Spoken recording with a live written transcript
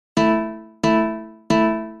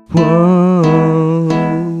Whoa.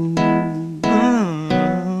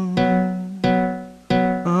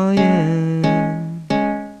 Oh yeah.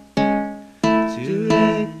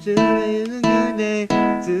 Today is a good day.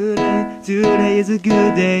 Today is a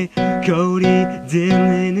good day. Cody,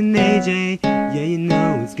 Dylan, and AJ. Yeah, you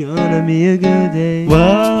know it's gonna be a good day.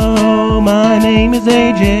 Whoa, my name is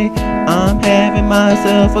AJ. I'm having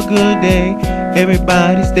myself a good day.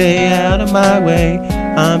 Everybody stay out of my way.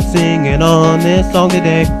 I'm singing on this song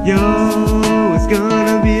today. Yo, it's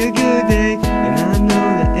gonna be a good day, and I know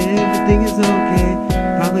that everything is okay.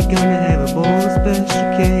 Probably gonna have a bowl of special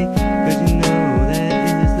K, cause you know that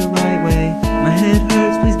is the right way. My head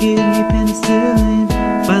hurts, please give me penicillin.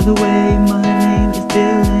 By the way, my name is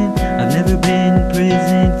Dylan. I've never been in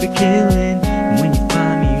prison for killing, and when you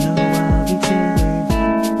find me, you know I'll be chillin'.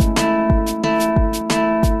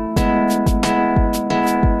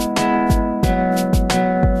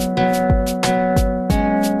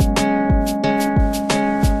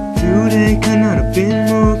 Today could not have been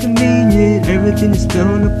more convenient. Everything is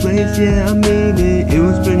still in place, yeah, I mean it. It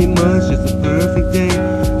was pretty much just a perfect day.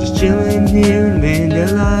 Just chillin' here in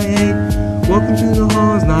Mandela 8. Walking through the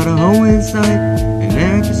halls, not a hoe in sight. And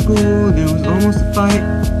after school, there was almost a fight.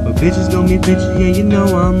 But bitches gon' be bitches, yeah, you know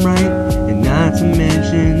I'm right. And not to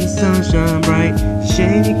mention the sunshine bright. It's a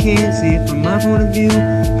shame you can't see it from my point of view,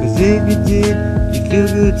 cause if you did, you'd feel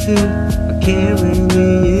good too. I can't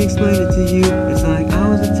really explain it to you. It's like I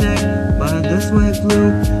was attacked by the sweat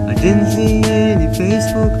flu. I didn't see any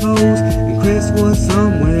Facebook hoes, and Chris was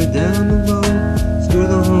somewhere down the road. Screw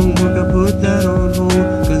the homework, I put that on hold,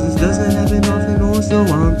 cause this doesn't happen often, or so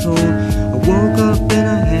I'm told. I woke up and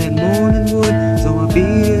I had morning wood, so I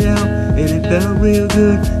beat it out and it felt real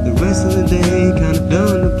good. The rest of the day kinda fell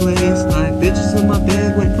into place, like bitches on my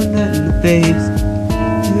bed waiting for nothing to face.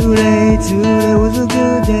 Today was a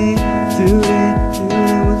good day. Today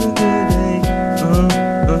was a good day.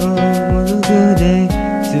 Was a good day.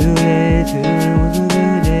 Today was a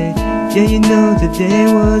good day. Yeah, you know today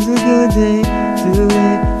was a good day.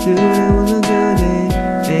 Today was a good day.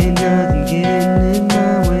 Ain't nothing getting in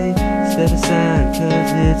my way. Step aside,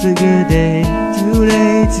 cause it's a good day.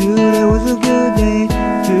 Today was a good day.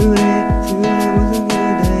 Today was a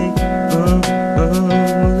good day.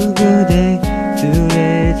 Was a good day.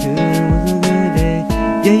 Today was a good day.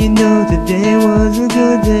 Yeah, you know today was a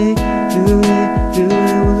good day.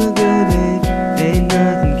 Today was a good day. Ain't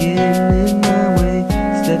nothing getting in my way.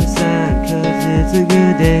 Step aside, cause it's a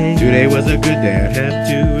good day. Today was a good day, I'd have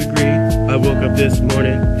to agree. I woke up this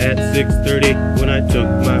morning at 6:30 when I took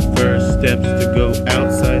my first steps to go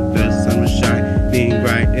outside. The sun was shining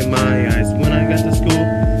bright in my eyes. When I got to school,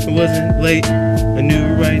 I wasn't late. I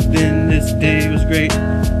knew right then this day was great.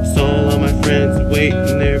 Saw all my friends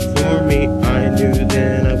waiting there for me. I knew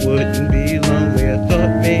then I wouldn't be lonely. I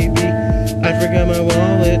thought maybe I forgot my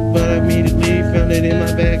wallet, but I immediately found it in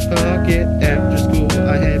my back pocket. After school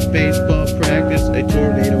I had baseball practice, a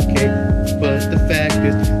tornado came, but the fact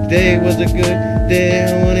is today was a good day.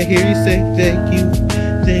 I wanna hear you say thank you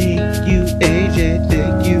AJ,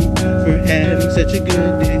 thank you for having such a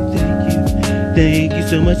good day. Thank you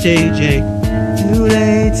so much AJ.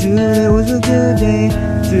 Today was a good day.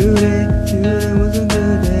 Today was a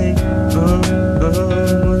good day.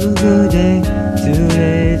 Was a good day.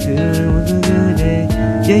 Today was a good day.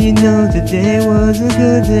 Yeah, you know today was a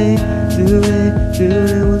good day.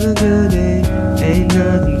 Today was a good day. Ain't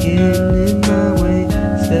nothing getting in my way.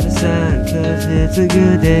 Step aside, cause it's a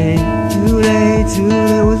good day. Today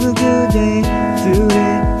was a good day.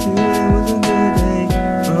 Today was a good day.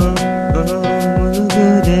 Was a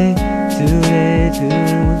good day. Today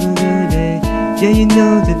was a good day. Yeah, you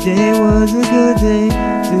know today was a good day.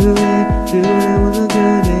 Today was a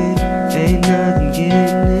good day. Ain't nothing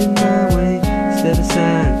getting in my way. Step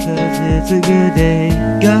aside, cause it's a good day.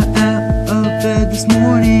 Got out of bed this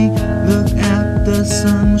morning, looked out, the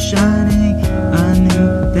sun was shining. I knew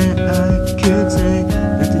that I could say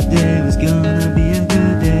that today was gonna be a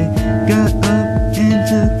good day. Got up and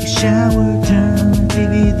took a shower, turned on the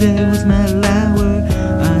TV, there was Matt Lauer.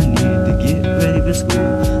 I need to get ready for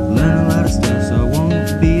school, learn a lot of stuff so I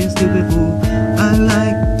won't be a stupid fool. I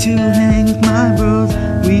like to hang with my bros,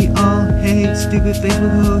 we all hate stupid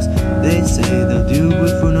Facebook